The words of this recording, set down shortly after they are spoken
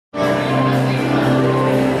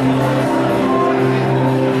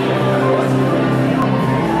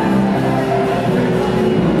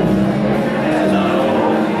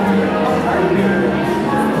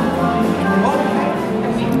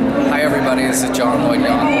This is John Lloyd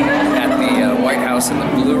Young at the White House, in the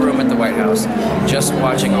Blue Room at the White House, just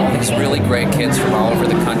watching all these really great kids from all over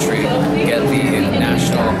the country get the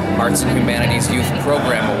National Arts and Humanities Youth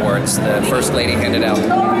Program Awards. The First Lady handed out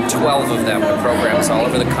 12 of them to programs all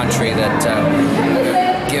over the country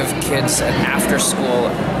that give kids an after-school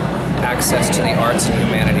access to the arts and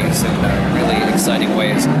humanities in really exciting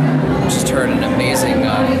ways. Just heard an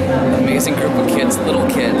amazing group of kids, little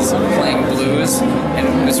kids, playing blues, and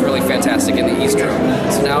it was really fantastic in the East Room.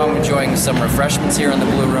 So now I'm enjoying some refreshments here in the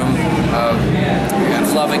Blue Room.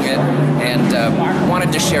 I'm loving it, and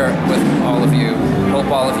wanted to share it with all of you. Hope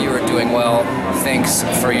all of you are doing well. Thanks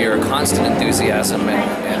for your constant enthusiasm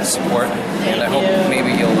and support, and I hope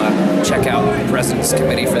maybe you'll check out the President's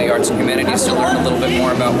Committee for the Arts and Humanities to learn a little bit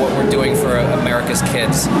more about what we're doing for America's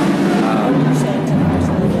kids.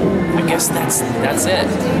 I guess that's it.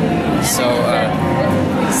 So,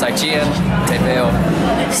 再见, te veo,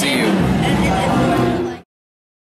 see you.